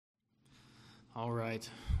All right.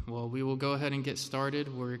 Well, we will go ahead and get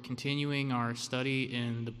started. We're continuing our study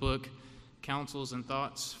in the book Counsels and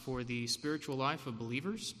Thoughts for the Spiritual Life of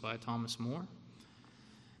Believers by Thomas More.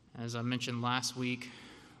 As I mentioned last week,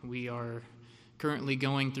 we are currently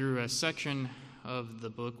going through a section of the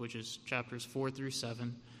book, which is chapters 4 through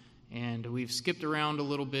 7, and we've skipped around a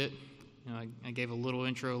little bit. I gave a little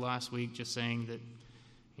intro last week just saying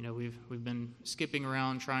that we've been skipping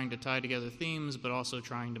around trying to tie together themes, but also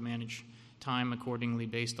trying to manage time accordingly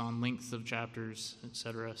based on length of chapters,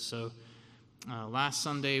 etc. So last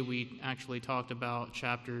Sunday we actually talked about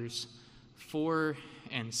chapters 4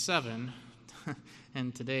 and 7,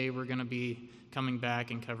 and today we're going to be coming back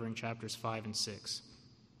and covering chapters 5 and 6.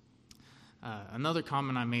 Another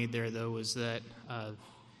comment I made there, though, was that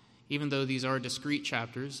even though these are discrete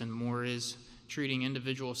chapters and Moore is treating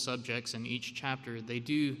individual subjects in each chapter, they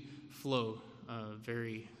do flow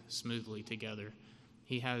very smoothly together.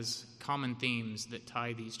 He has common themes that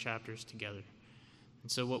tie these chapters together.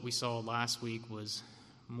 And so what we saw last week was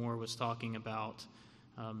Moore was talking about,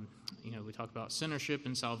 we talked about sinnership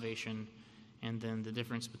and salvation, and then the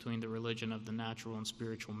difference between the religion of the natural and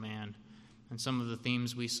spiritual man. And some of the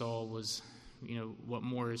themes we saw was, what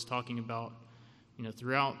Moore is talking about,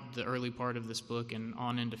 throughout the early part of this book and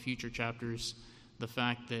on into future chapters, the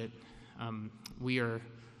fact that we are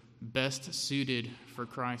best suited for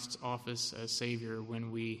Christ's office as Savior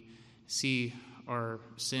when we see our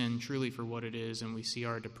sin truly for what it is, and we see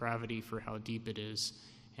our depravity for how deep it is,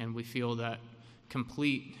 and we feel that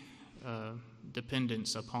complete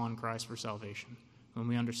dependence upon Christ for salvation. When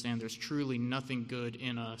we understand there's truly nothing good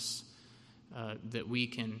in us that we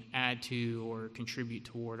can add to or contribute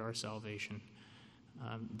toward our salvation,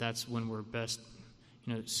 that's when we're best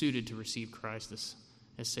suited to receive Christ as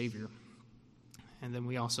Savior. And then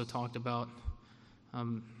we also talked about a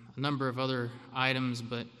number of other items,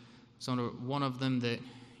 but one of them that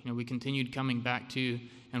we continued coming back to,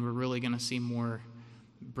 and we're really going to see more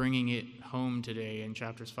bringing it home today in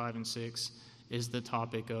chapters 5 and 6, is the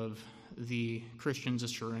topic of the Christian's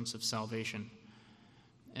assurance of salvation.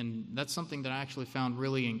 And that's something that I actually found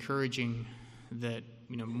really encouraging, that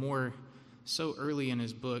Moore so early in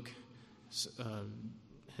his book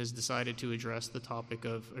has decided to address the topic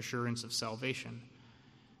of assurance of salvation.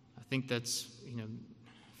 I think that's,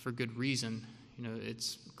 for good reason.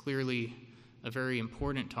 It's clearly a very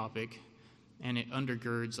important topic, and it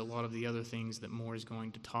undergirds a lot of the other things that Moore is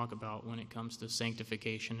going to talk about when it comes to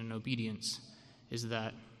sanctification and obedience, is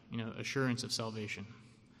that, assurance of salvation.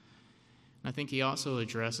 And I think he also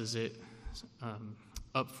addresses it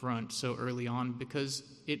up front so early on because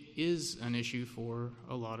it is an issue for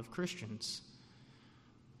a lot of Christians.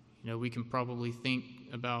 We can probably think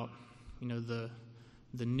about,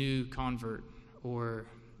 the new convert or,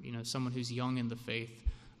 someone who's young in the faith.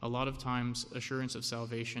 A lot of times, assurance of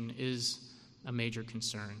salvation is a major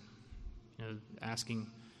concern. Asking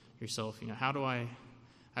yourself, how do I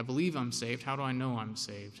believe I'm saved. How do I know I'm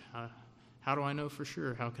saved? How do I know for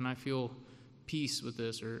sure? How can I feel peace with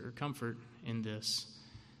this or comfort in this?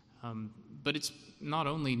 But it's not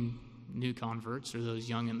only new converts or those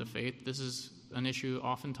young in the faith. This is an issue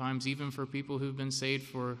oftentimes even for people who've been saved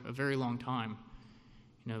for a very long time.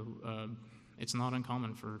 It's not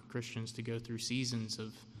uncommon for Christians to go through seasons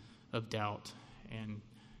of doubt and,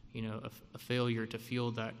 a failure to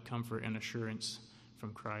feel that comfort and assurance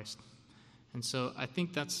from Christ. And so I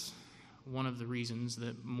think that's one of the reasons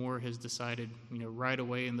that Moore has decided, right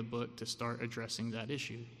away in the book to start addressing that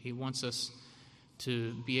issue. He wants us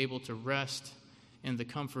to be able to rest in the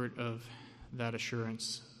comfort of that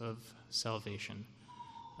assurance of salvation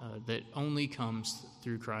that only comes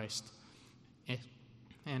through Christ.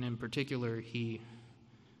 And in particular, he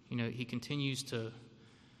continues to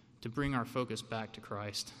bring our focus back to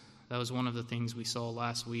Christ. That was one of the things we saw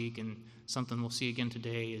last week, and something we'll see again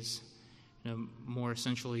today is, more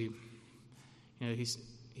essentially,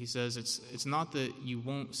 he says it's not that you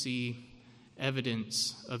won't see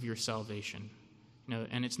evidence of your salvation,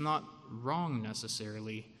 and it's not wrong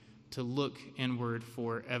necessarily to look inward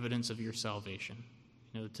for evidence of your salvation.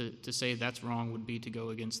 To say that's wrong would be to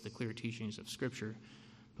go against the clear teachings of Scripture.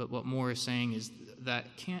 But what Moore is saying is that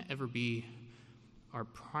can't ever be our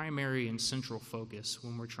primary and central focus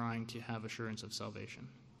when we're trying to have assurance of salvation.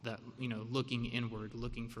 That, looking inward,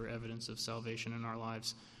 looking for evidence of salvation in our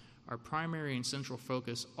lives, our primary and central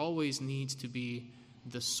focus always needs to be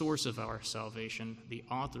the source of our salvation, the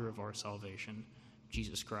author of our salvation,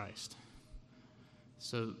 Jesus Christ.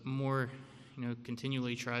 So Moore,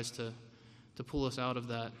 continually tries to pull us out of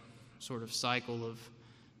that sort of cycle of,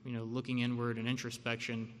 looking inward and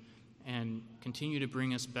introspection, and continue to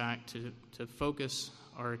bring us back to focus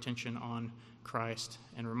our attention on Christ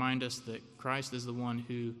and remind us that Christ is the one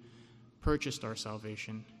who purchased our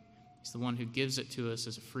salvation. He's the one who gives it to us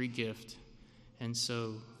as a free gift. And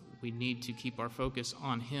so we need to keep our focus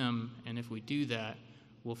on him, and if we do that,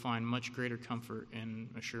 we'll find much greater comfort and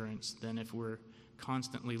assurance than if we're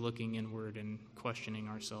constantly looking inward and questioning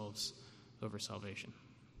ourselves over salvation.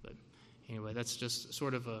 But anyway, that's just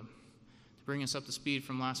sort of to bring us up to speed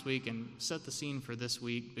from last week and set the scene for this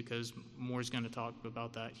week, because Moore's going to talk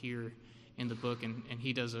about that here in the book, and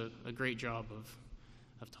he does a great job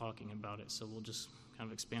of talking about it. So we'll just kind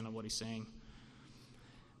of expand on what he's saying.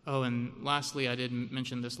 Oh, and lastly, I did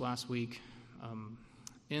mention this last week.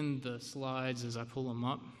 In the slides, as I pull them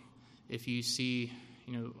up, if you see,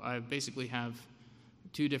 I basically have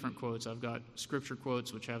two different quotes. I've got scripture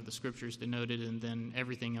quotes, which have the scriptures denoted, and then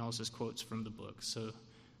everything else is quotes from the book. So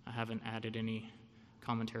I haven't added any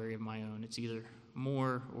commentary of my own. It's either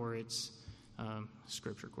Moore or it's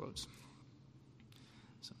scripture quotes.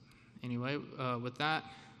 So anyway, with that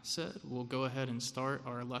said, we'll go ahead and start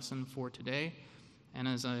our lesson for today. And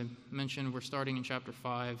as I mentioned, we're starting in chapter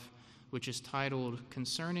 5, which is titled,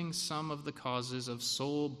 Concerning Some of the Causes of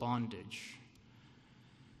Soul Bondage.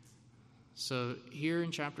 So here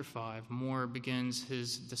in chapter 5, Moore begins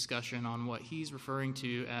his discussion on what he's referring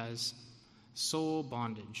to as soul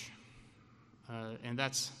bondage. And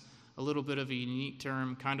that's a little bit of a unique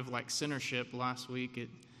term, kind of like sinnership last week.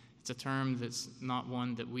 It's a term that's not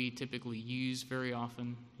one that we typically use very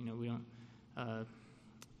often. We don't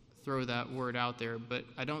throw that word out there, but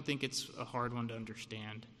I don't think it's a hard one to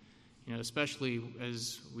understand. Especially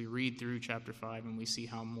as we read through chapter 5 and we see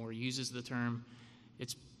how Moore uses the term,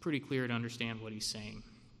 it's pretty clear to understand what he's saying.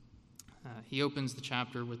 He opens the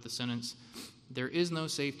chapter with the sentence, "There is no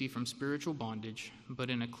safety from spiritual bondage, but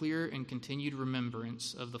in a clear and continued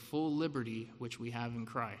remembrance of the full liberty which we have in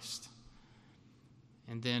Christ."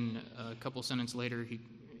 And then a couple sentences later,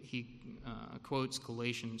 he quotes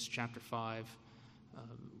Galatians chapter 5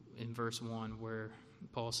 in verse 1, where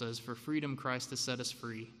Paul says, "For freedom Christ has set us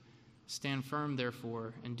free. Stand firm,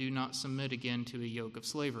 therefore, and do not submit again to a yoke of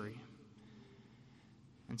slavery."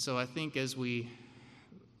 And so I think as we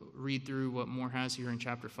read through what Moore has here in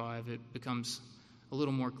chapter 5, it becomes a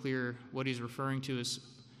little more clear what he's referring to as,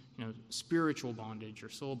 spiritual bondage or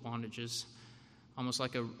soul bondage is almost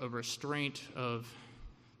like a restraint of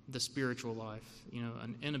the spiritual life,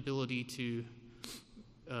 an inability to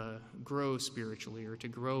grow spiritually or to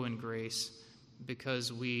grow in grace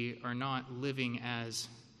because we are not living as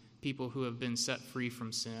people who have been set free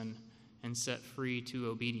from sin and set free to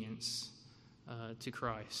obedience to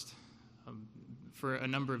Christ for a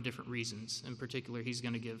number of different reasons. In particular, he's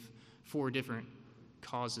going to give 4 different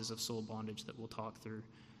causes of soul bondage that we'll talk through.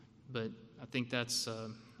 But I think that's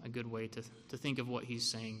a good way to think of what he's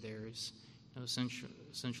saying there is,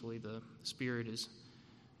 essentially the spirit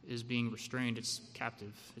is being restrained. It's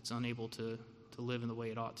captive. It's unable to live in the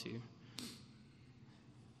way it ought to.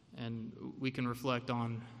 And we can reflect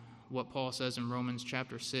on what Paul says in Romans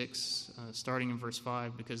chapter 6, starting in verse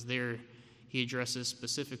 5, because there he addresses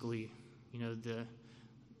specifically, the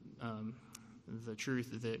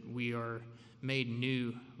truth that we are made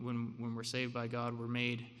new when we're saved by God. We're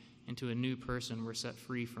made into a new person. We're set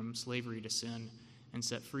free from slavery to sin and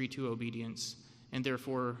set free to obedience, and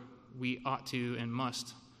therefore we ought to and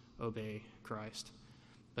must obey Christ.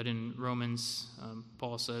 But in Romans,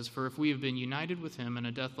 Paul says, "For if we have been united with him in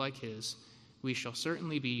a death like his, we shall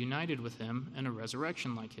certainly be united with him in a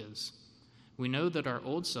resurrection like his. We know that our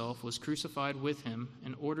old self was crucified with him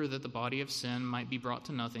in order that the body of sin might be brought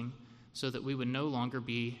to nothing, so that we would no longer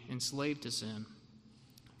be enslaved to sin.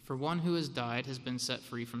 For one who has died has been set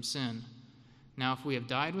free from sin. Now if we have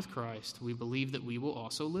died with Christ, we believe that we will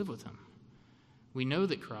also live with him. We know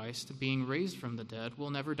that Christ, being raised from the dead,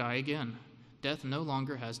 will never die again. Death no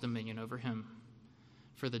longer has dominion over him.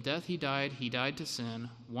 For the death he died to sin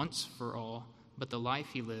once for all, but the life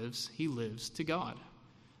he lives to God.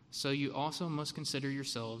 So you also must consider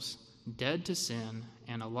yourselves dead to sin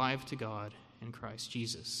and alive to God in Christ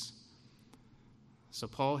Jesus." So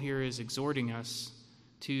Paul here is exhorting us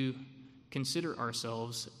to consider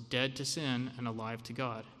ourselves dead to sin and alive to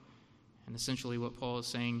God. And essentially what Paul is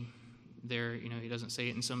saying there, he doesn't say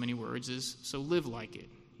it in so many words, is so live like it.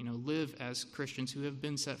 Live as Christians who have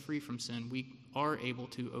been set free from sin. We are able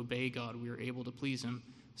to obey God. We are able to please him,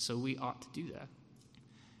 so we ought to do that.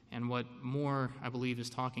 And what Moore, I believe, is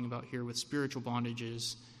talking about here with spiritual bondage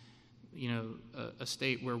is, a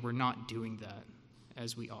state where we're not doing that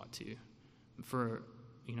as we ought to for,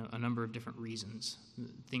 a number of different reasons.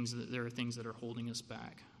 There are things that are holding us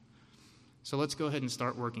back. So let's go ahead and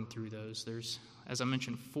start working through those. There's, as I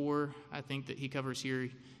mentioned, 4, I think, that he covers here.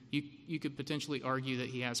 You could potentially argue that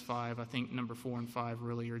he has 5. I think number 4 and 5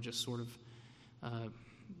 really are just sort of,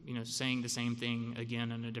 saying the same thing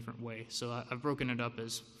again in a different way. So I've broken it up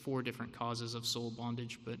as 4 different causes of soul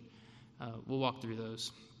bondage, but we'll walk through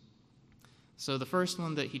those. So the first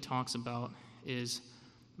one that he talks about is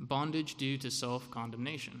bondage due to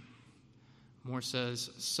self-condemnation. Moore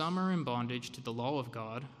says, some are in bondage to the law of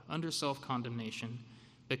God under self-condemnation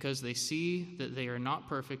because they see that they are not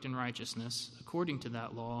perfect in righteousness according to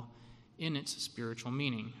that law in its spiritual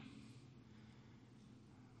meaning.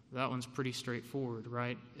 That one's pretty straightforward,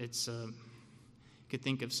 right? It's you could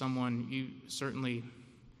think of someone,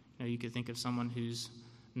 you could think of someone who's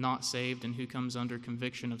not saved and who comes under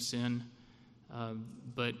conviction of sin,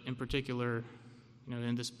 but in particular,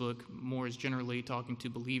 in this book, Moore is generally talking to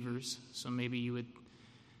believers, so maybe you would,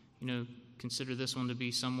 consider this one to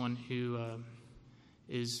be someone who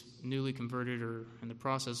is newly converted or in the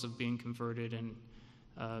process of being converted and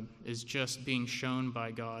is just being shown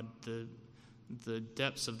by God the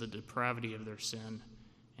depths of the depravity of their sin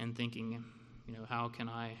and thinking, how can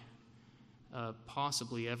I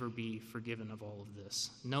possibly ever be forgiven of all of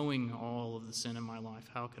this? Knowing all of the sin in my life,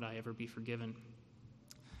 how could I ever be forgiven?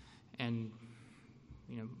 And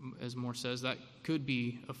as Moore says, that could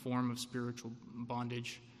be a form of spiritual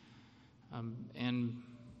bondage. And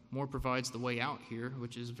Moore provides the way out here,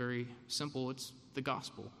 which is very simple. It's the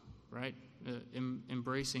gospel, right?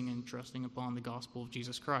 Embracing and trusting upon the gospel of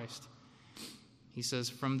Jesus Christ. He says,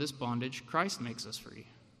 from this bondage, Christ makes us free.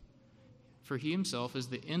 For he himself is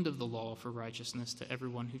the end of the law for righteousness to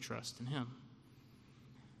everyone who trusts in him.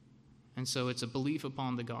 And so it's a belief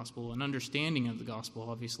upon the gospel, an understanding of the gospel,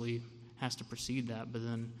 obviously, has to precede that, but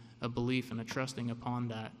then a belief and a trusting upon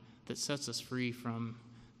that sets us free from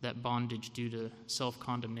that bondage due to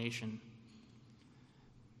self-condemnation.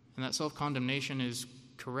 And that self-condemnation is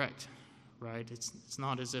correct, right? It's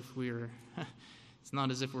not as if we're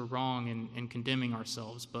wrong in condemning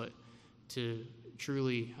ourselves, but to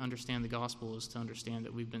truly understand the gospel is to understand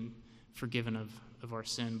that we've been forgiven of our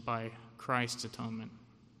sin by Christ's atonement.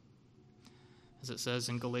 As it says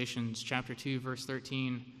in Galatians chapter 2, verse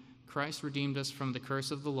 13, Christ redeemed us from the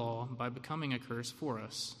curse of the law by becoming a curse for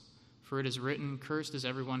us. For it is written, cursed is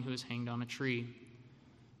everyone who is hanged on a tree,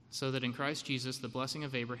 so that in Christ Jesus the blessing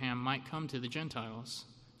of Abraham might come to the Gentiles,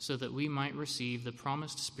 so that we might receive the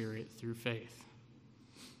promised Spirit through faith.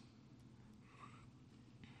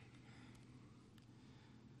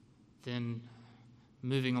 Then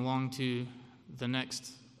moving along to the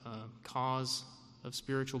next cause of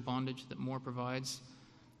spiritual bondage that Moore provides,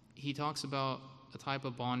 he talks about a type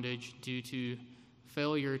of bondage due to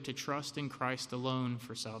failure to trust in Christ alone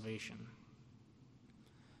for salvation.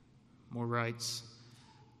 Moore writes,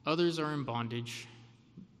 others are in bondage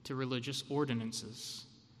to religious ordinances.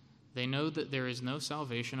 They know that there is no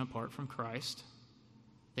salvation apart from Christ.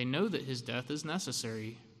 They know that his death is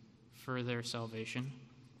necessary for their salvation,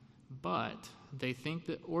 but they think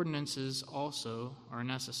that ordinances also are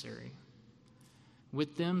necessary.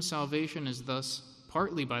 With them, salvation is thus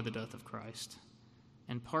partly by the death of Christ,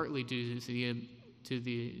 and partly due to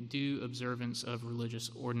the due observance of religious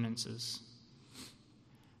ordinances.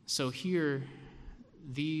 So here,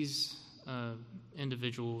 these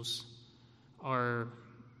individuals are,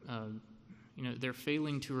 they're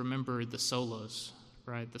failing to remember the solas,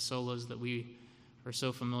 right? The solas that we are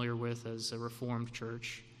so familiar with as a Reformed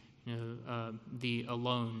church. The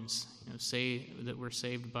alones, say that we're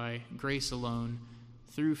saved by grace alone,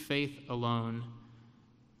 through faith alone,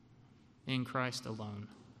 in Christ alone.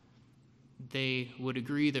 They would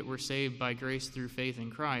agree that we're saved by grace through faith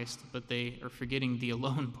in Christ, but they are forgetting the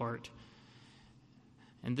alone part.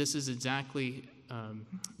 And this is exactly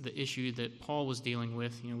the issue that Paul was dealing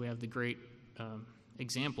with. We have the great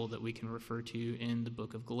example that we can refer to in the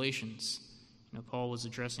book of Galatians. Paul was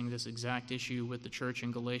addressing this exact issue with the church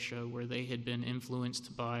in Galatia, where they had been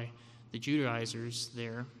influenced by the Judaizers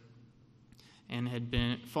there and had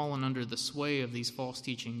been fallen under the sway of these false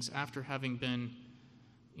teachings after having been,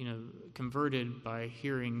 converted by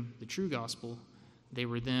hearing the true gospel. They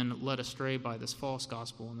were then led astray by this false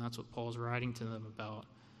gospel, and that's what Paul's writing to them about.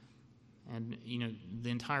 And, the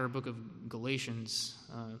entire book of Galatians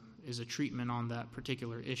is a treatment on that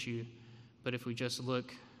particular issue. But if we just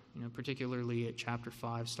look, particularly at chapter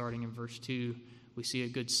 5, starting in verse 2, we see a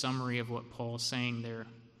good summary of what Paul's saying there.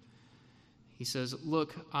 He says,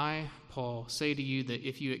 look, I, Paul, say to you that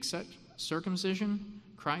if you accept circumcision,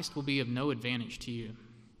 Christ will be of no advantage to you.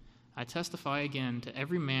 I testify again to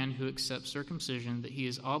every man who accepts circumcision that he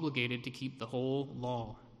is obligated to keep the whole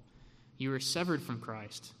law. You are severed from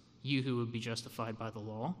Christ, you who would be justified by the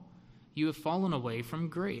law, you have fallen away from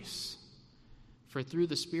grace. For through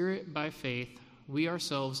the Spirit, by faith, we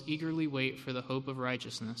ourselves eagerly wait for the hope of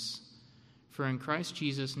righteousness. For in Christ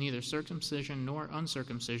Jesus neither circumcision nor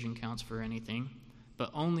uncircumcision counts for anything,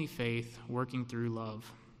 but only faith working through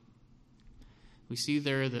love. We see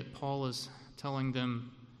there that Paul is telling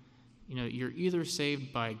them, you're either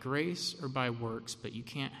saved by grace or by works, but you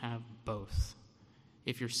can't have both.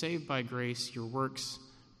 If you're saved by grace, your works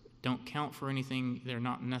don't count for anything, they're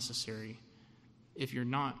not necessary. If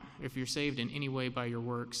you're saved in any way by your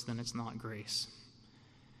works, then it's not grace.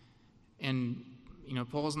 And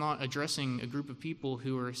Paul's not addressing a group of people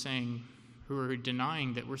who are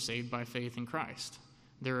denying that we're saved by faith in Christ.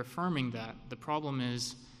 They're affirming that. The problem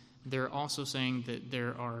is they're also saying that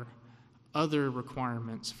there are other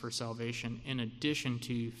requirements for salvation in addition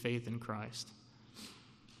to faith in Christ.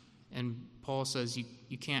 And Paul says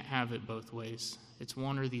you can't have it both ways. It's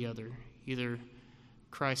one or the other. Either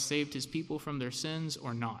Christ saved his people from their sins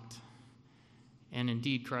or not. And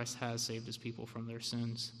indeed, Christ has saved his people from their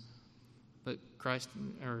sins. But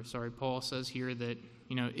Paul says here that,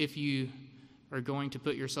 if you are going to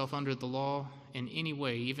put yourself under the law in any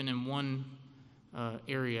way, even in one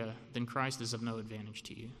area, then Christ is of no advantage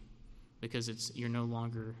to you, because you're no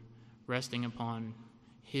longer resting upon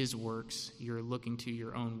his works. You're looking to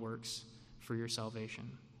your own works for your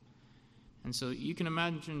salvation. And so you can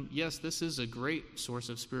imagine, yes, this is a great source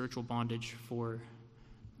of spiritual bondage for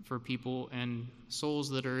people, and souls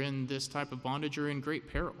that are in this type of bondage are in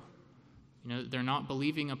great peril. They're not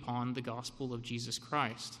believing upon the gospel of Jesus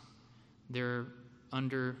Christ. They're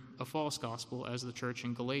under a false gospel, as the church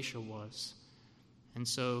in Galatia was. And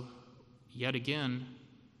so, yet again,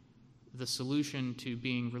 the solution to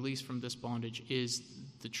being released from this bondage is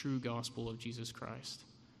the true gospel of Jesus Christ.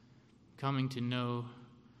 Coming to know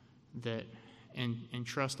that and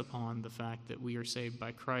trust upon the fact that we are saved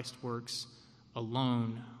by Christ's works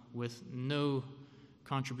alone, with no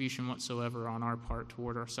contribution whatsoever on our part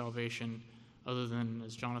toward our salvation, other than,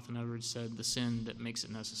 as Jonathan Edwards said, the sin that makes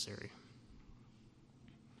it necessary.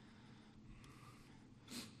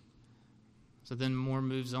 So then Moore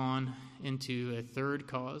moves on into a third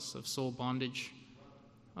cause of soul bondage.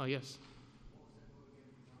 Oh, yes.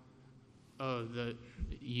 Oh,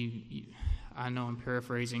 I know I'm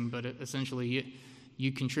paraphrasing, but essentially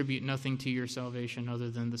you contribute nothing to your salvation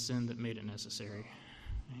other than the sin that made it necessary.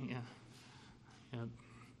 Yeah.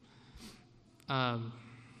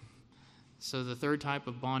 So the third type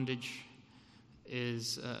of bondage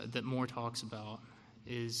is that Moore talks about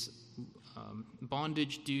is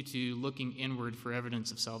bondage due to looking inward for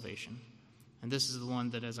evidence of salvation. And this is the one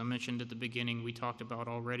that, as I mentioned at the beginning, we talked about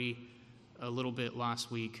already a little bit last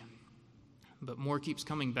week. But Moore keeps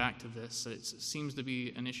coming back to this. It seems to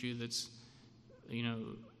be an issue that's,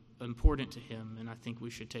 important to him, and I think we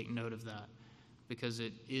should take note of that, because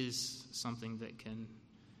it is something that can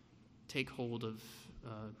take hold of,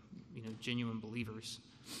 genuine believers.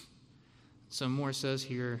 So Moore says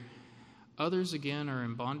here, others again are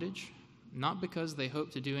in bondage, not because they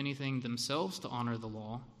hope to do anything themselves to honor the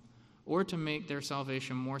law, or to make their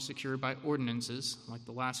salvation more secure by ordinances, like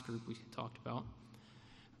the last group we talked about.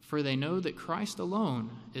 For they know that Christ alone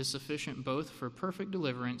is sufficient both for perfect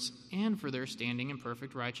deliverance and for their standing in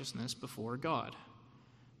perfect righteousness before God.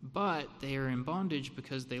 But they are in bondage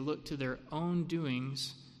because they look to their own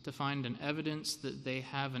doings to find an evidence that they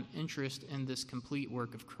have an interest in this complete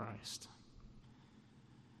work of Christ.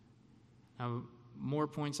 Now, Moore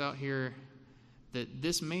points out here that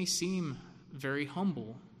this may seem very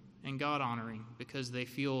humble and God-honoring because they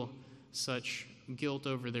feel such guilt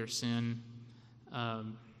over their sin,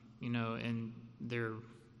 and they're,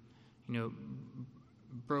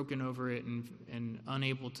 broken over it and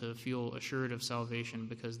unable to feel assured of salvation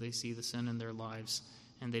because they see the sin in their lives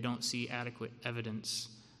and they don't see adequate evidence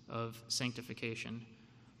of sanctification.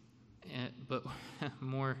 But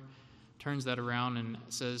Moore turns that around and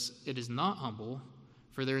says, it is not humble,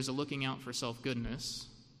 for there is a looking out for self-goodness,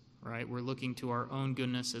 right? We're looking to our own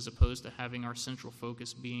goodness as opposed to having our central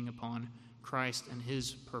focus being upon Christ and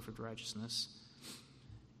his perfect righteousness.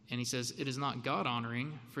 And he says, it is not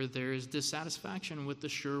God-honoring, for there is dissatisfaction with the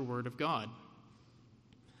sure word of God.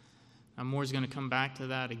 Now, Moore's going to come back to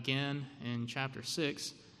that again in chapter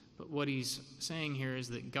 6, but what he's saying here is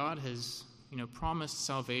that God has, promised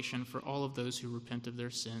salvation for all of those who repent of their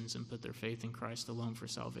sins and put their faith in Christ alone for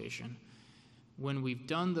salvation. When we've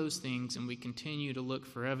done those things and we continue to look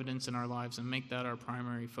for evidence in our lives and make that our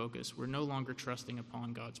primary focus, we're no longer trusting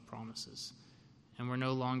upon God's promises. And we're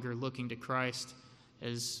no longer looking to Christ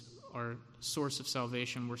as our source of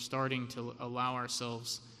salvation. We're starting to allow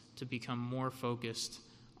ourselves to become more focused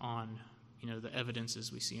on, the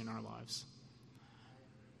evidences we see in our lives.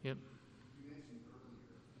 Yep. You mentioned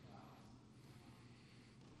earlier about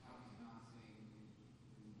how he's not saying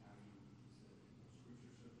in how you said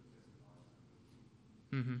Scripture should testify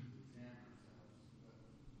to Mm-hmm. examine ourselves, but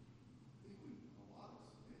I think a lot of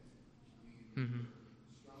us admit. Mm-hmm.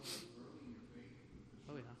 Struggling early in your faith with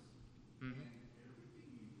Oh, assurance, yeah. Mm-hmm. and everything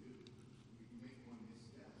you do, you make one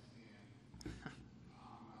misstep, and I'm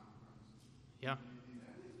not Christ. Yeah. And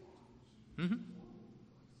that is bondage. Mm-hmm.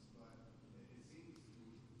 But it seems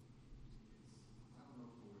I don't know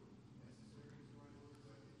if the word necessary is the right word,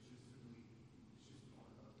 but it's just part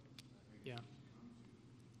of it. I think Yeah. you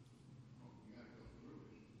got to go through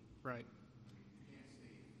it. Right. You can't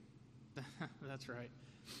stay. That's right.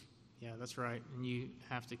 Yeah, that's right. And you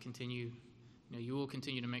have to continue, you will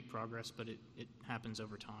continue to make progress, but it happens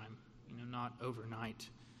over time, not overnight.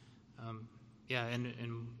 And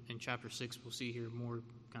in chapter 6, we'll see here more,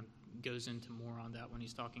 kind of goes into more on that when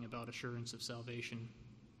he's talking about assurance of salvation.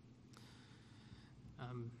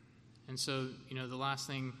 And so, the last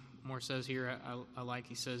thing Moore says here, I like,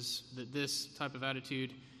 he says that this type of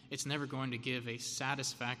attitude, it's never going to give a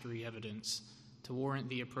satisfactory evidence to warrant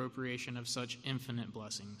the appropriation of such infinite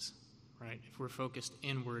blessings, right? If we're focused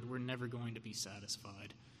inward, we're never going to be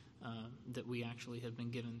satisfied that we actually have been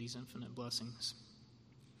given these infinite blessings.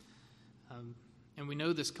 And we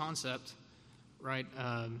know this concept, right?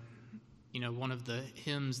 One of the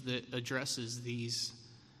hymns that addresses these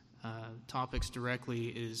topics directly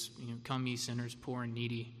is, "Come ye sinners, poor and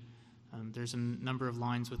needy." There's a number of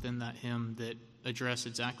lines within that hymn that address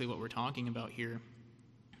exactly what we're talking about here.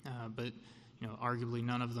 But arguably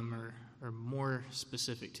none of them are more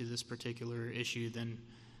specific to this particular issue than,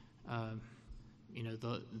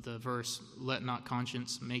 the verse, "Let not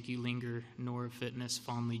conscience make you linger, nor of fitness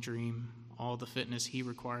fondly dream. All the fitness he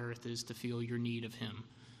requireth is to feel your need of him."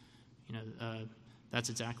 That's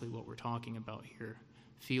exactly what we're talking about here.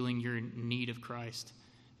 Feeling your need of Christ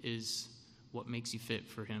is what makes you fit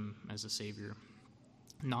for him as a Savior,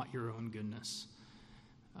 not your own goodness.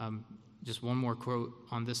 Just one more quote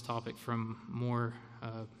on this topic from Moore.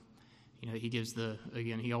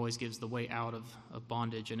 He always gives the way out of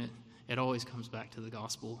bondage, and it always comes back to the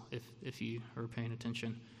gospel if you are paying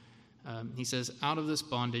attention. He says, "Out of this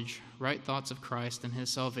bondage, right thoughts of Christ and his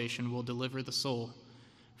salvation will deliver the soul.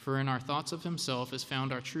 For in our thoughts of himself is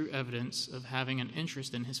found our true evidence of having an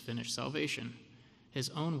interest in his finished salvation, his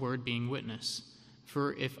own word being witness.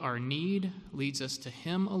 For if our need leads us to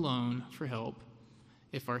him alone for help,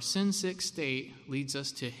 if our sin-sick state leads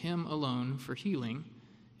us to him alone for healing,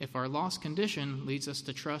 if our lost condition leads us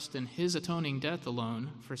to trust in his atoning death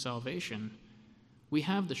alone for salvation, we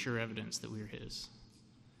have the sure evidence that we are his.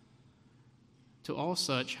 To all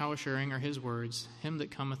such, how assuring are his words, 'Him that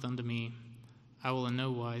cometh unto me, I will in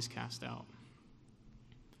no wise cast out.'"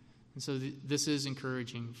 And so this is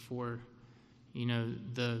encouraging for,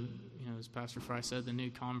 as Pastor Fry said, the new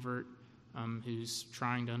convert who's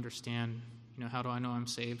trying to understand, how do I know I'm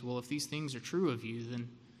saved? Well, if these things are true of you,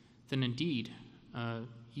 then indeed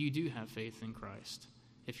you do have faith in Christ.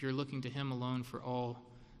 If you're looking to him alone for all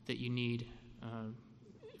that you need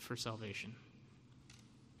for salvation.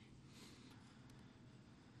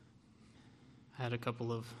 I had a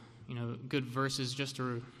couple of, good verses just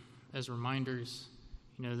as reminders,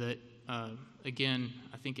 that, again,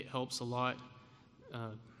 I think it helps a lot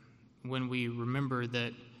when we remember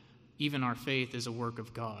that even our faith is a work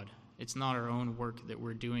of God. It's not our own work that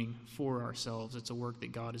we're doing for ourselves. It's a work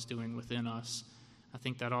that God is doing within us. I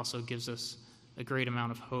think that also gives us a great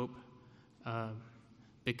amount of hope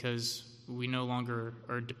because we no longer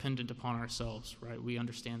are dependent upon ourselves, right? We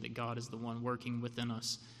understand that God is the one working within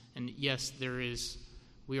us. And yes,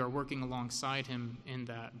 we are working alongside him in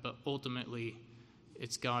that, but ultimately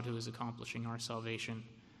it's God who is accomplishing our salvation.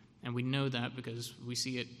 And we know that because we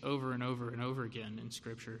see it over and over and over again in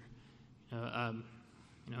Scripture.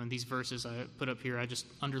 In these verses I put up here, I just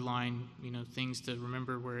underline, things to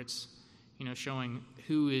remember where it's, showing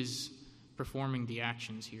who is performing the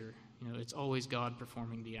actions here. It's always God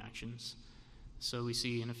performing the actions. So we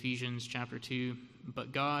see in Ephesians chapter 2,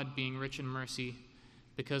 "But God, being rich in mercy,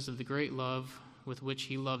 because of the great love with which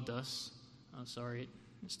he loved us." Oh, sorry,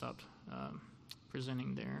 it stopped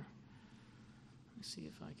presenting there. Let me see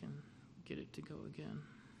if I can get it to go again.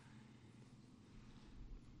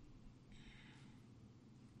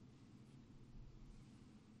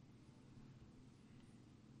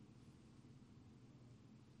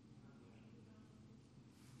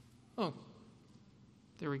 Oh,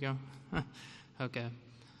 there we go. Okay,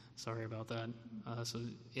 sorry about that.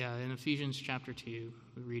 In Ephesians chapter 2,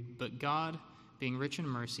 we read, "But God, being rich in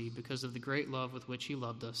mercy, because of the great love with which he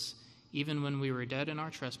loved us, even when we were dead in our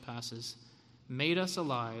trespasses, made us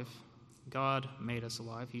alive. God made us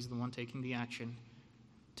alive. He's the one taking the action.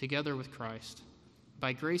 Together with Christ.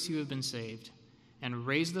 By grace you have been saved, and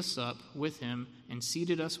raised us up with him, and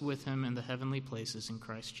seated us with him in the heavenly places in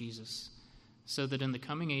Christ Jesus, so that in the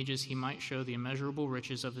coming ages he might show the immeasurable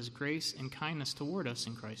riches of his grace and kindness toward us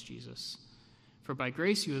in Christ Jesus. For by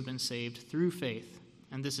grace you have been saved through faith,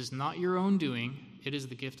 and this is not your own doing, it is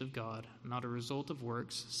the gift of God, not a result of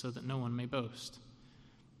works, so that no one may boast.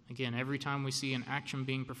 Again, every time we see an action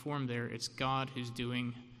being performed there, it's God who's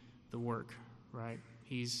doing the work, right?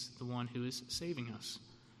 He's the one who is saving us.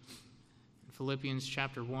 In Philippians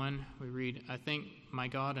chapter 1, we read, I thank my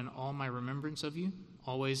God in all my remembrance of you,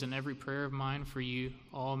 always in every prayer of mine for you,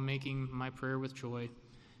 all making my prayer with joy,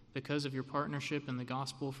 because of your partnership in the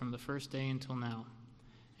gospel from the first day until now.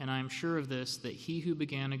 And I am sure of this, that he who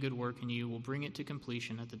began a good work in you will bring it to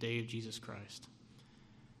completion at the day of Jesus Christ.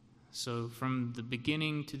 So from the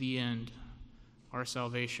beginning to the end, our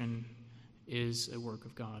salvation is a work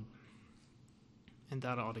of God. And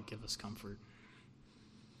that ought to give us comfort.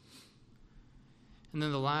 And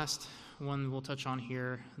then the last one we'll touch on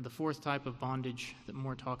here, the fourth type of bondage that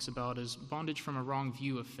Moore talks about is bondage from a wrong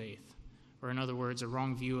view of faith, or in other words, a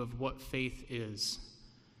wrong view of what faith is.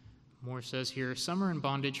 Moore says here, some are in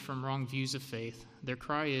bondage from wrong views of faith. Their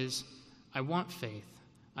cry is, I want faith.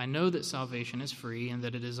 I know that salvation is free and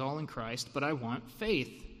that it is all in Christ, but I want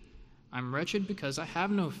faith. I'm wretched because I have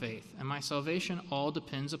no faith, and my salvation all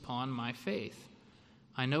depends upon my faith.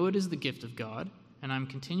 I know it is the gift of God, and I'm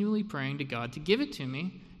continually praying to God to give it to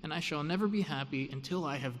me, and I shall never be happy until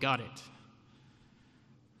I have got it.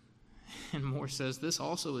 And Moore says this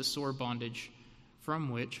also is sore bondage, from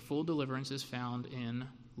which full deliverance is found in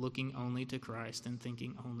looking only to Christ and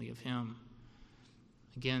thinking only of him.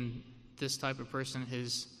 Again, this type of person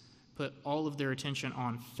has put all of their attention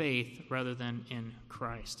on faith rather than in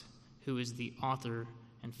Christ, who is the author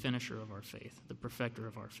and finisher of our faith, the perfecter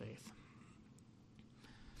of our faith.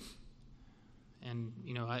 And,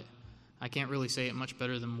 I can't really say it much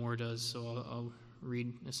better than Moore does, so I'll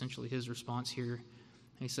read essentially his response here.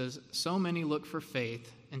 He says, so many look for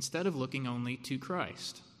faith instead of looking only to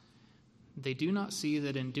Christ. They do not see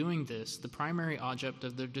that in doing this, the primary object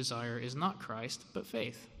of their desire is not Christ, but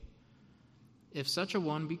faith. If such a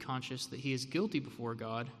one be conscious that he is guilty before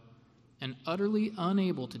God and utterly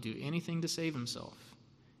unable to do anything to save himself,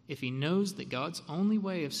 if he knows that God's only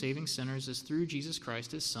way of saving sinners is through Jesus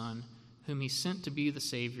Christ, his Son, whom he sent to be the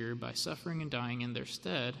Savior by suffering and dying in their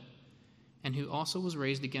stead, and who also was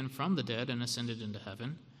raised again from the dead and ascended into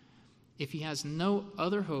heaven, if he has no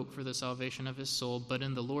other hope for the salvation of his soul but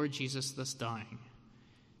in the Lord Jesus thus dying,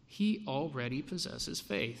 he already possesses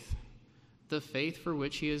faith, the faith for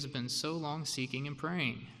which he has been so long seeking and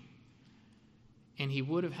praying. And he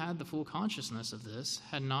would have had the full consciousness of this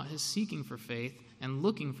had not his seeking for faith and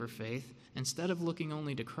looking for faith, instead of looking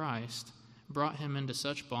only to Christ, brought him into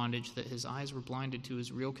such bondage that his eyes were blinded to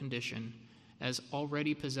his real condition as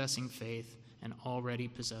already possessing faith and already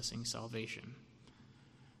possessing salvation.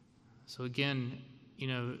 So again,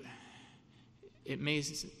 it may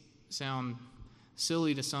sound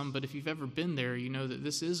silly to some, but if you've ever been there, you know that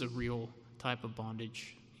this is a real type of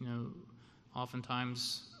bondage.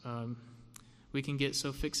 Oftentimes we can get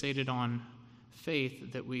so fixated on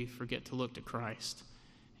faith that we forget to look to Christ.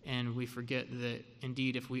 And we forget that,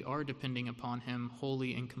 indeed, if we are depending upon him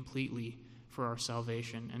wholly and completely for our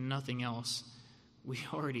salvation and nothing else, we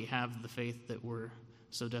already have the faith that we're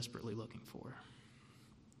so desperately looking for.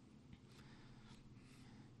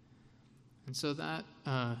 And so that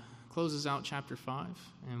closes out chapter 5,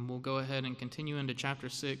 and we'll go ahead and continue into chapter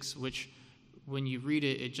 6, which, when you read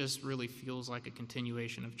it, it just really feels like a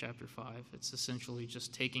continuation of chapter 5. It's essentially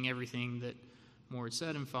just taking everything that Moore had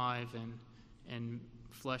said in 5 and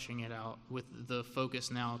fleshing it out, with the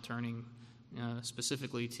focus now turning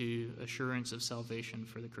specifically to assurance of salvation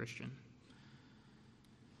for the Christian.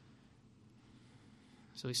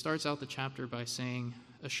 So he starts out the chapter by saying,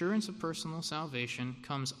 assurance of personal salvation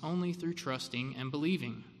comes only through trusting and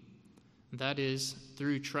believing. That is,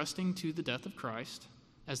 through trusting to the death of Christ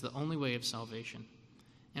as the only way of salvation,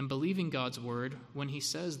 and believing God's word when he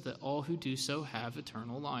says that all who do so have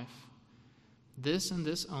eternal life. This and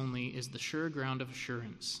this only is the sure ground of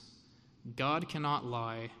assurance. God cannot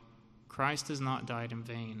lie. Christ has not died in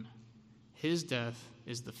vain. His death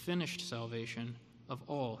is the finished salvation of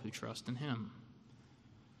all who trust in him.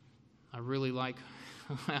 I really like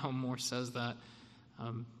how Moore says that.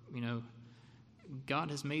 God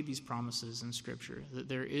has made these promises in Scripture, that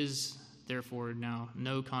there is, therefore, now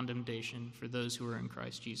no condemnation for those who are in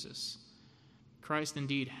Christ Jesus. Christ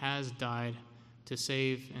indeed has died to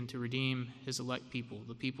save and to redeem his elect people,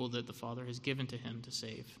 the people that the Father has given to him to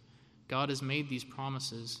save. God has made these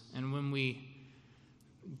promises, and when we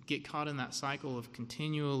get caught in that cycle of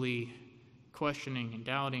continually questioning and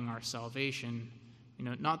doubting our salvation,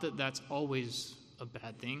 not that that's always a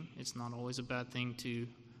bad thing. It's not always a bad thing to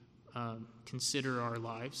consider our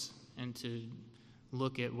lives and to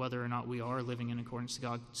look at whether or not we are living in accordance to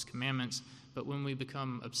God's commandments. But when we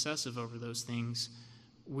become obsessive over those things,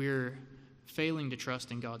 we're failing to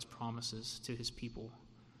trust in God's promises to his people.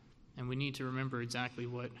 And we need to remember exactly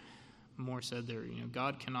what Moore said there.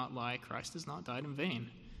 God cannot lie. Christ has not died in vain.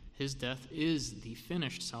 His death is the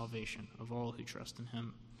finished salvation of all who trust in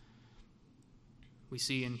him. We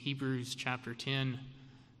see in Hebrews chapter 10,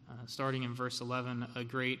 starting in verse 11, a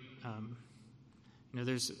great,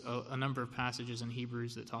 there's a number of passages in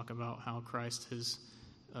Hebrews that talk about how Christ has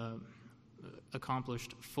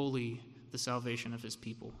accomplished fully the salvation of his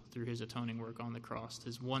people through his atoning work on the cross,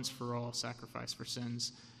 his once-for-all sacrifice for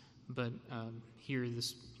sins. But here,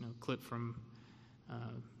 this clip from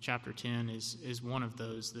chapter 10 is one of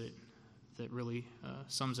those that really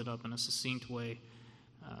sums it up in a succinct way.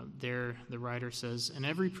 There, the writer says, "And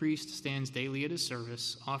every priest stands daily at his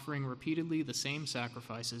service, offering repeatedly the same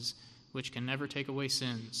sacrifices, which can never take away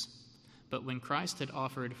sins. But when Christ had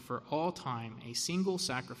offered for all time a single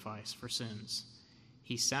sacrifice for sins,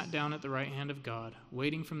 he sat down at the right hand of God,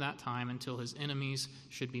 waiting from that time until his enemies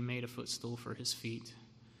should be made a footstool for his feet.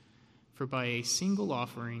 For by a single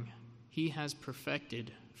offering he has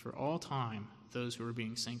perfected for all time those who are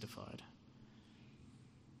being sanctified."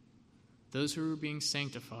 Those who are being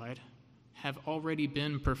sanctified have already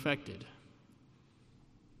been perfected.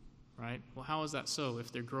 Right? Well, how is that so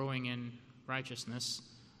if they're growing in righteousness?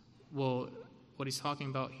 Well, what he's talking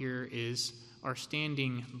about here is our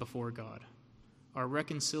standing before God. Our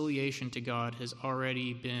reconciliation to God has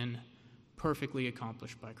already been perfectly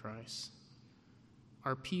accomplished by Christ.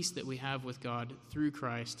 Our peace that we have with God through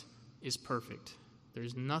Christ is perfect.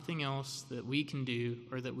 There's nothing else that we can do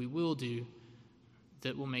or that we will do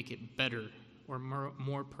that will make it better or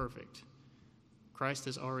more perfect. Christ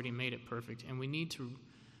has already made it perfect, and we need to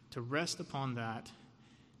rest upon that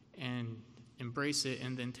and embrace it,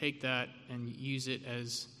 and then take that and use it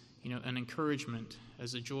as an encouragement,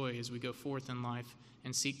 as a joy as we go forth in life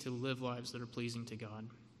and seek to live lives that are pleasing to God.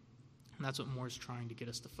 And that's what Moore's trying to get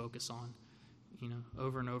us to focus on,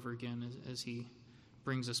 over and over again as he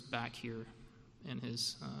brings us back here in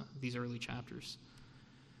his these early chapters.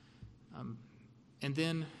 And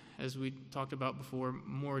then, as we talked about before,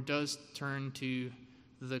 Moore does turn to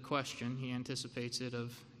the question, he anticipates it,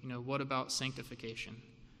 of, what about sanctification?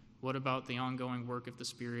 What about the ongoing work of the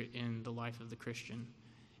Spirit in the life of the Christian?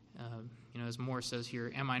 As Moore says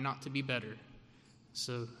here, am I not to be better?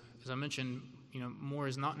 So, as I mentioned, Moore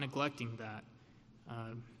is not neglecting that.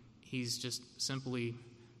 He's just simply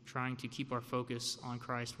trying to keep our focus on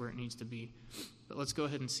Christ where it needs to be. But let's go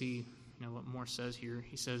ahead and see, what Moore says here.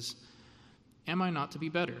 He says, "Am I not to be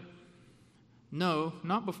better? No,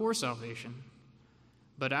 not before salvation.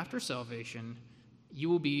 But after salvation, you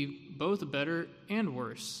will be both better and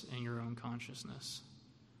worse in your own consciousness.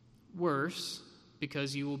 Worse,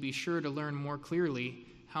 because you will be sure to learn more clearly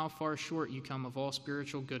how far short you come of all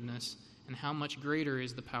spiritual goodness and how much greater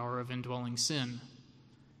is the power of indwelling sin.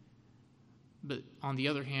 But on the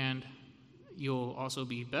other hand, you'll also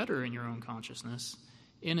be better in your own consciousness,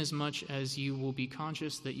 inasmuch as you will be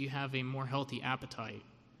conscious that you have a more healthy appetite,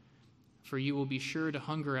 for you will be sure to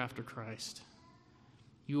hunger after Christ.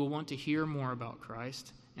 You will want to hear more about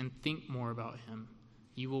Christ and think more about him.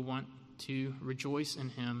 You will want to rejoice in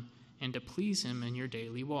him and to please him in your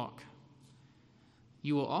daily walk.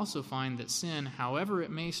 You will also find that sin, however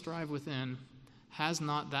it may strive within, has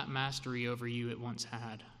not that mastery over you it once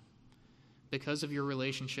had, because of your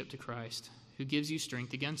relationship to Christ, who gives you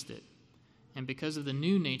strength against it, and because of the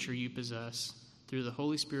new nature you possess through the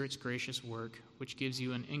Holy Spirit's gracious work, which gives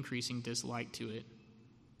you an increasing dislike to it."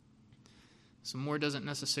 So Moore doesn't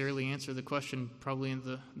necessarily answer the question probably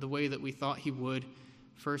in the way that we thought he would.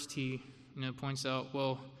 First, he points out,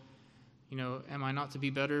 well, am I not to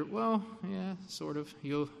be better? Well, yeah, sort of.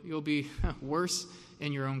 You'll be worse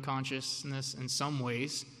in your own consciousness in some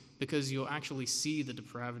ways, because you'll actually see the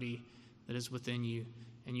depravity that is within you,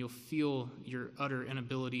 and you'll feel your utter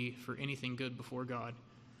inability for anything good before God.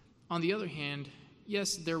 On the other hand,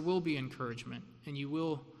 yes, there will be encouragement, and you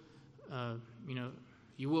will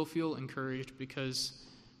feel encouraged, because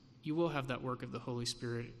you will have that work of the Holy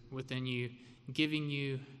Spirit within you, giving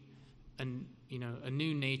you a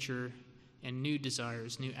new nature and new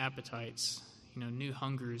desires, new appetites, new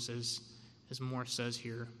hungers, as Moore says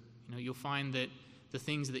here, You'll find that the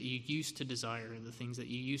things that you used to desire, the things that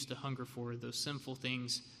you used to hunger for, those sinful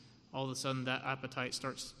things, all of a sudden that appetite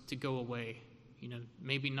starts to go away.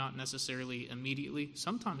 Maybe not necessarily immediately.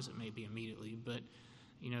 Sometimes it may be immediately, but,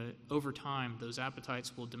 over time, those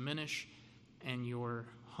appetites will diminish, and your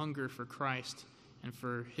hunger for Christ and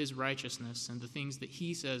for his righteousness and the things that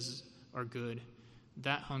he says are good,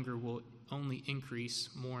 that hunger will only increase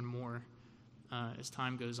more and more as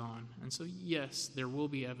time goes on. And so, yes, there will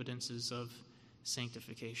be evidences of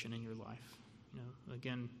sanctification in your life.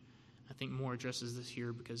 Again, I think Moore addresses this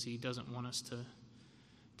here because he doesn't want us to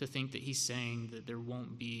think that he's saying that there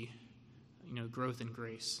won't be, growth in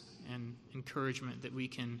grace and encouragement that we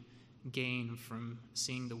can gain from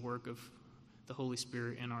seeing the work of the Holy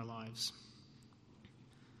Spirit in our lives.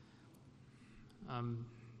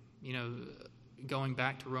 Going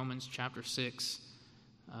back to Romans chapter 6,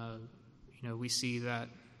 we see that,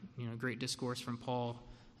 great discourse from Paul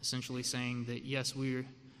essentially saying that, yes,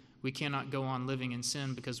 we cannot go on living in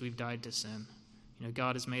sin because we've died to sin.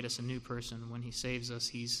 God has made us a new person. When he saves us,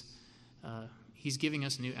 he's giving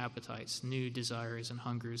us new appetites, new desires and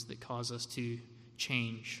hungers that cause us to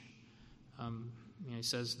change. He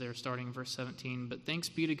says there, starting in verse 17, "But thanks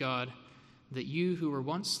be to God that you who were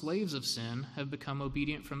once slaves of sin have become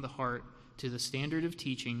obedient from the heart to the standard of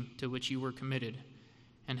teaching to which you were committed,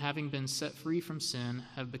 and having been set free from sin,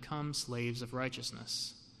 have become slaves of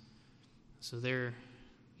righteousness." So there,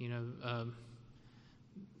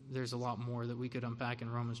 there's a lot more that we could unpack in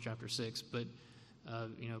Romans chapter 6, but,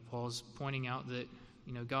 Paul's pointing out that,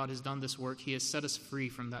 God has done this work. He has set us free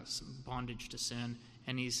from that bondage to sin,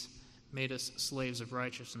 and he's made us slaves of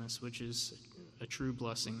righteousness, which is a true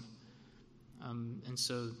blessing. And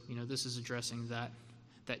so, this is addressing that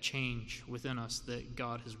change within us that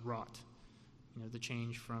God has wrought. The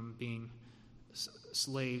change from being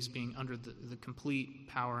slaves, being under the complete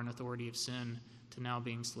power and authority of sin, to now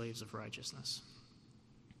being slaves of righteousness.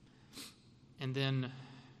 And then,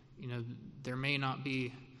 there may not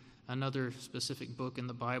be another specific book in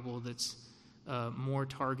the Bible that's more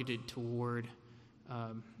targeted toward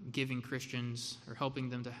giving Christians or helping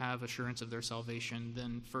them to have assurance of their salvation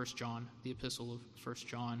than 1 John, the epistle of 1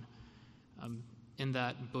 John. In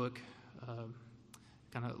that book,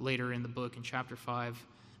 kind of later in the book, in chapter 5,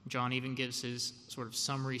 John even gives his sort of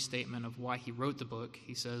summary statement of why he wrote the book.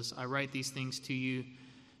 He says, "I write these things to you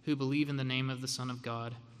who believe in the name of the Son of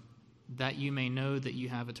God, that you may know that you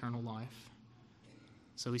have eternal life."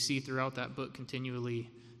 So we see throughout that book continually,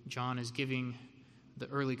 John is giving the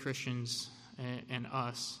early Christians and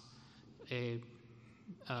us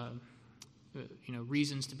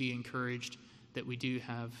reasons to be encouraged that we do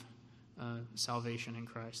have salvation in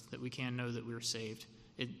Christ, that we can know that we're saved.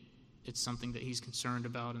 It's something that he's concerned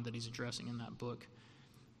about and that he's addressing in that book.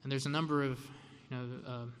 And there's a number of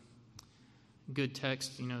good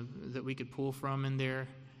texts that we could pull from in there.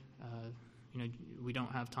 We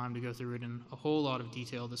don't have time to go through it in a whole lot of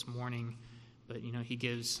detail this morning, but he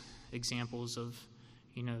gives examples of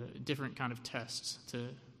different kind of tests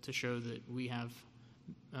to show that we have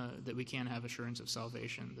that we can have assurance of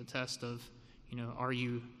salvation. The test of are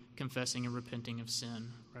you confessing and repenting of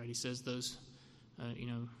sin, right? He says those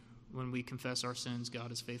when we confess our sins,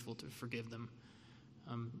 God is faithful to forgive them.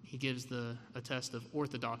 He gives a test of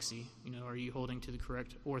orthodoxy. Are you holding to the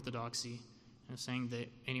correct orthodoxy? Saying that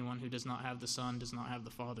anyone who does not have the Son does not have the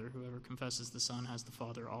Father. Whoever confesses the Son has the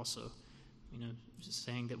Father also. Just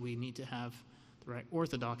saying that we need to have the right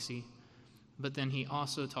orthodoxy. But then he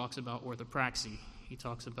also talks about orthopraxy. He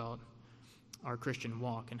talks about our Christian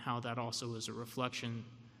walk and how that also is a reflection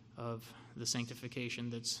of the sanctification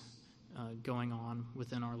that's going on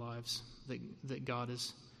within our lives that God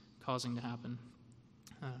is causing to happen.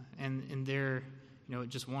 And in there,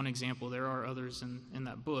 just one example, there are others in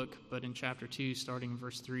that book, but in chapter 2, starting in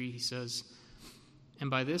verse 3, he says, "And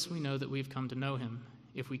by this we know that we've come to know him,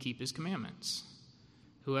 if we keep his commandments.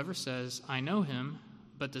 Whoever says, 'I know him,'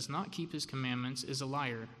 but does not keep his commandments is a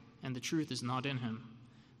liar, and the truth is not in him.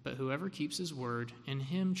 But whoever keeps his word, in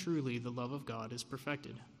him truly the love of God is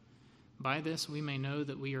perfected. By this we may know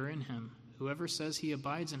that we are in him. Whoever says he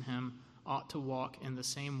abides in him ought to walk in the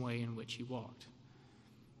same way in which he walked."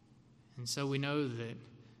 And so we know that,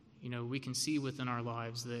 we can see within our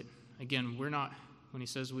lives that, again, we're not, when he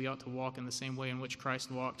says we ought to walk in the same way in which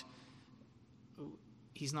Christ walked,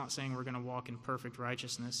 he's not saying we're going to walk in perfect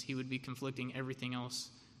righteousness. He would be conflicting everything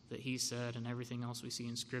else that he said and everything else we see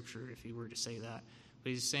in Scripture if he were to say that.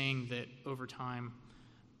 But he's saying that over time,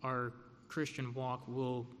 our Christian walk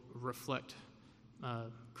will reflect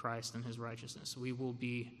Christ and his righteousness. We will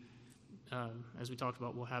be, as we talked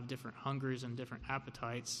about, we'll have different hungers and different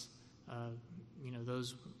appetites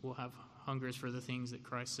those will have hungers for the things that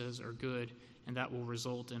Christ says are good, and that will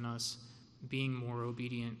result in us being more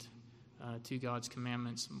obedient to God's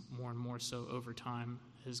commandments more and more so over time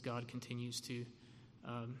as God continues to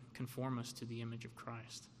conform us to the image of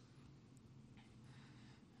Christ.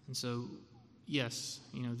 And so, yes,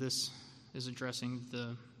 this is addressing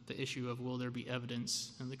the issue of will there be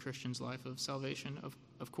evidence in the Christian's life of salvation?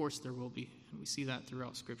 Of course there will be, and we see that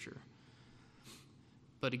throughout Scripture.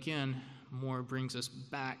 But again, more brings us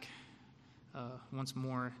back once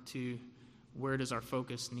more to where does our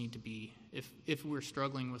focus need to be if we're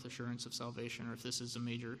struggling with assurance of salvation, or if this is a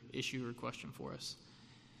major issue or question for us.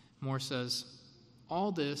 Moore says,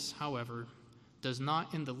 all this, however, does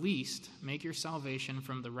not in the least make your salvation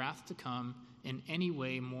from the wrath to come in any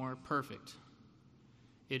way more perfect.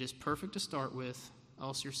 It is perfect to start with,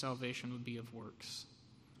 else your salvation would be of works.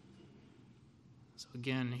 So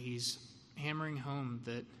again, he's hammering home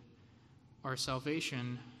that our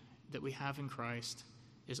salvation that we have in Christ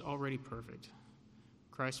is already perfect.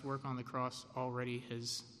 Christ's work on the cross already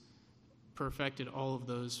has perfected all of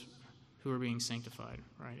those who are being sanctified,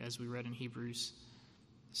 right, as we read in Hebrews.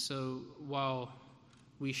 So while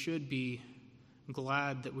we should be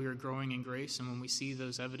glad that we are growing in grace, and when we see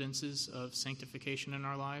those evidences of sanctification in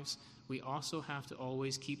our lives, we also have to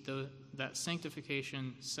always keep that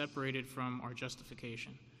sanctification separated from our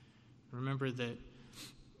justification. Remember that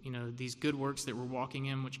these good works that we're walking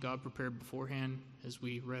in, which God prepared beforehand, as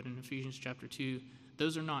we read in Ephesians chapter 2,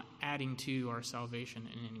 those are not adding to our salvation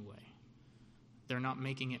in any way. They're not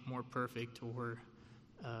making it more perfect or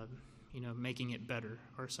making it better.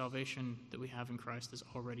 Our salvation that we have in Christ is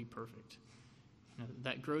already perfect.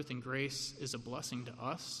 That growth in grace is a blessing to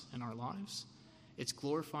us in our lives. It's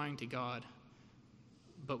glorifying to God,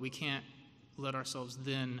 but we can't let ourselves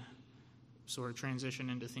then sort of transition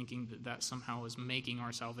into thinking that somehow is making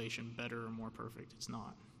our salvation better or more perfect. It's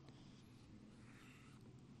not.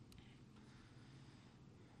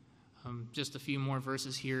 Just a few more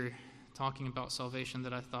verses here talking about salvation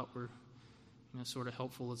that I thought were sort of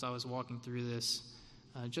helpful as I was walking through this.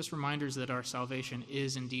 Just reminders that our salvation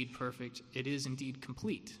is indeed perfect. It is indeed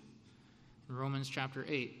complete. In Romans chapter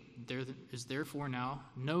 8, there is therefore now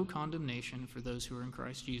no condemnation for those who are in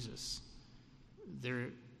Christ Jesus.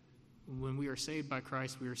 When we are saved by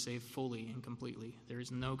Christ, we are saved fully and completely. There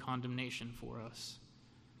is no condemnation for us.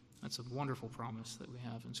 That's a wonderful promise that we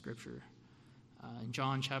have in Scripture. In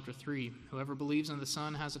John chapter 3, whoever believes in the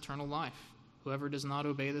Son has eternal life. Whoever does not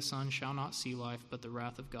obey the Son shall not see life, but the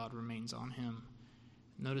wrath of God remains on him.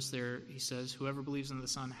 Notice there he says, whoever believes in the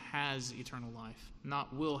Son has eternal life.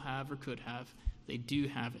 Not will have or could have. They do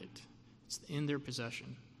have it. It's in their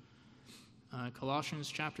possession. Colossians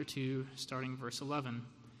chapter 2, starting verse 11.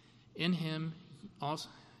 In him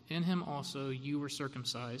also you were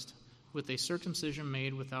circumcised, with a circumcision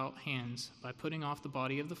made without hands, by putting off the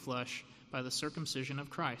body of the flesh by the circumcision of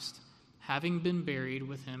Christ, having been buried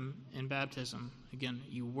with him in baptism. Again,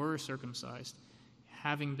 you were circumcised,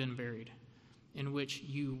 having been buried, in which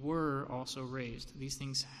you were also raised. These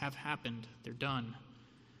things have happened. They're done.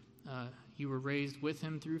 You were raised with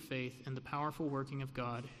him through faith in the powerful working of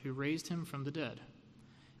God, who raised him from the dead.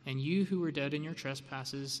 And you who were dead in your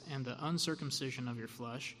trespasses and the uncircumcision of your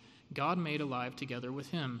flesh, God made alive together with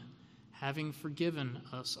him, having forgiven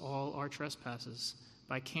us all our trespasses,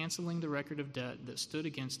 by canceling the record of debt that stood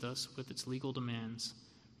against us with its legal demands.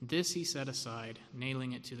 This he set aside,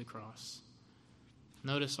 nailing it to the cross.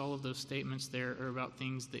 Notice all of those statements there are about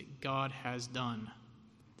things that God has done.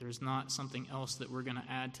 There's not something else that we're going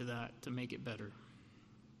to add to that to make it better.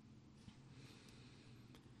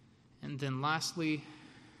 And then lastly,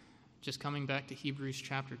 just coming back to Hebrews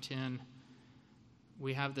chapter 10,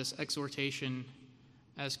 we have this exhortation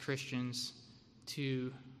as Christians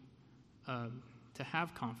to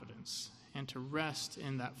have confidence and to rest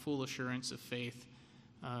in that full assurance of faith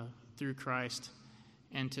through Christ,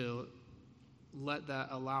 and to let that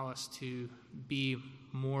allow us to be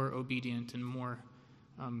more obedient and more,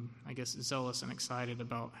 zealous and excited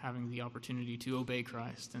about having the opportunity to obey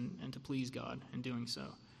Christ and to please God in doing so.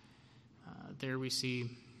 There we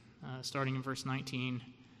see, starting in verse 19,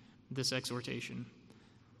 this exhortation.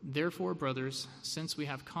 Therefore, brothers, since we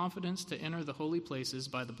have confidence to enter the holy places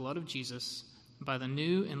by the blood of Jesus, by the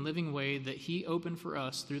new and living way that he opened for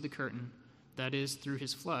us through the curtain, that is, through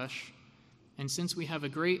his flesh, and since we have a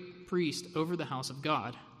great priest over the house of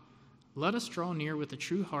God, let us draw near with a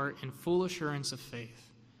true heart and full assurance of faith,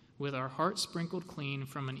 with our hearts sprinkled clean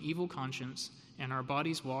from an evil conscience and our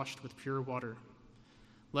bodies washed with pure water.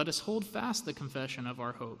 Let us hold fast the confession of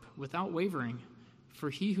our hope without wavering, for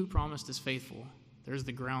he who promised is faithful. There's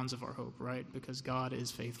the grounds of our hope, right? Because God is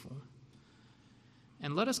faithful.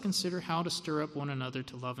 And let us consider how to stir up one another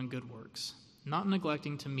to love and good works, not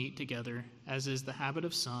neglecting to meet together, as is the habit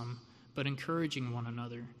of some, but encouraging one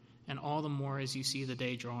another, and all the more as you see the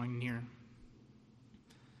day drawing near.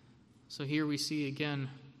 So here we see again,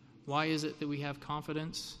 why is it that we have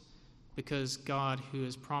confidence? Because God, who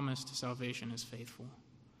has promised salvation, is faithful.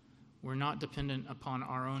 We're not dependent upon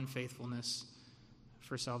our own faithfulness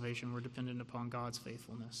for salvation. We're dependent upon God's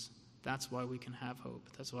faithfulness. That's why we can have hope.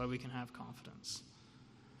 That's why we can have confidence.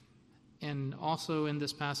 And also in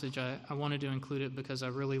this passage, I wanted to include it because I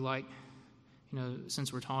really like,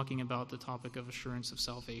 since we're talking about the topic of assurance of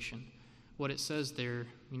salvation, what it says there,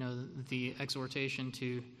 the exhortation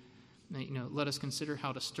to, let us consider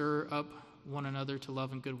how to stir up one another to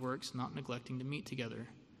love and good works, not neglecting to meet together.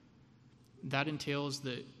 That entails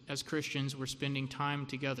that as Christians, we're spending time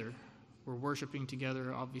together. We're worshiping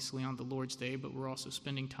together, obviously, on the Lord's Day, but we're also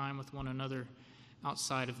spending time with one another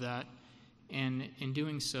outside of that. And in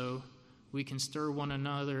doing so, we can stir one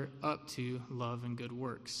another up to love and good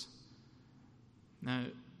works. Now,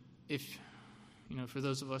 for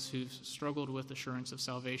those of us who've struggled with assurance of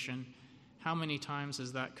salvation, how many times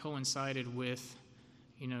has that coincided with,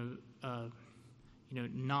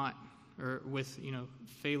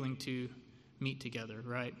 failing to meet together,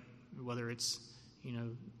 right? Whether it's,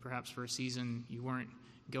 perhaps for a season you weren't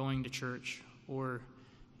going to church, or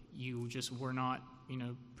you just were not,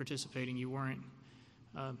 participating, you weren't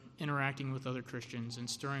interacting with other Christians and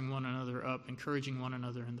stirring one another up, encouraging one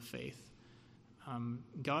another in the faith.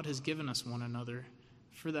 God has given us one another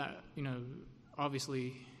for that.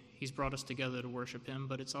 Obviously, He's brought us together to worship Him,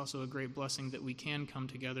 but it's also a great blessing that we can come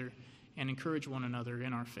together and encourage one another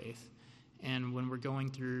in our faith. And when we're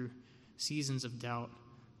going through seasons of doubt,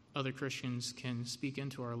 other Christians can speak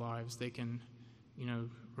into our lives. They can,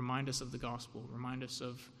 remind us of the gospel, remind us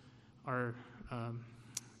of our,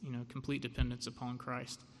 complete dependence upon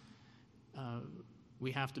Christ.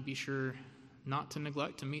 We have to be sure not to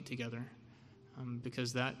neglect to meet together,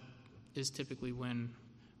 because that is typically when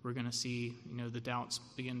we're going to see, the doubts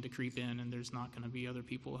begin to creep in, and there's not going to be other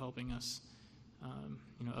people helping us,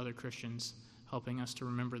 other Christians helping us to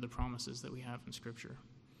remember the promises that we have in Scripture.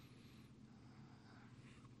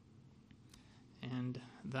 And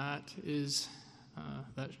that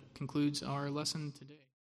concludes our lesson today.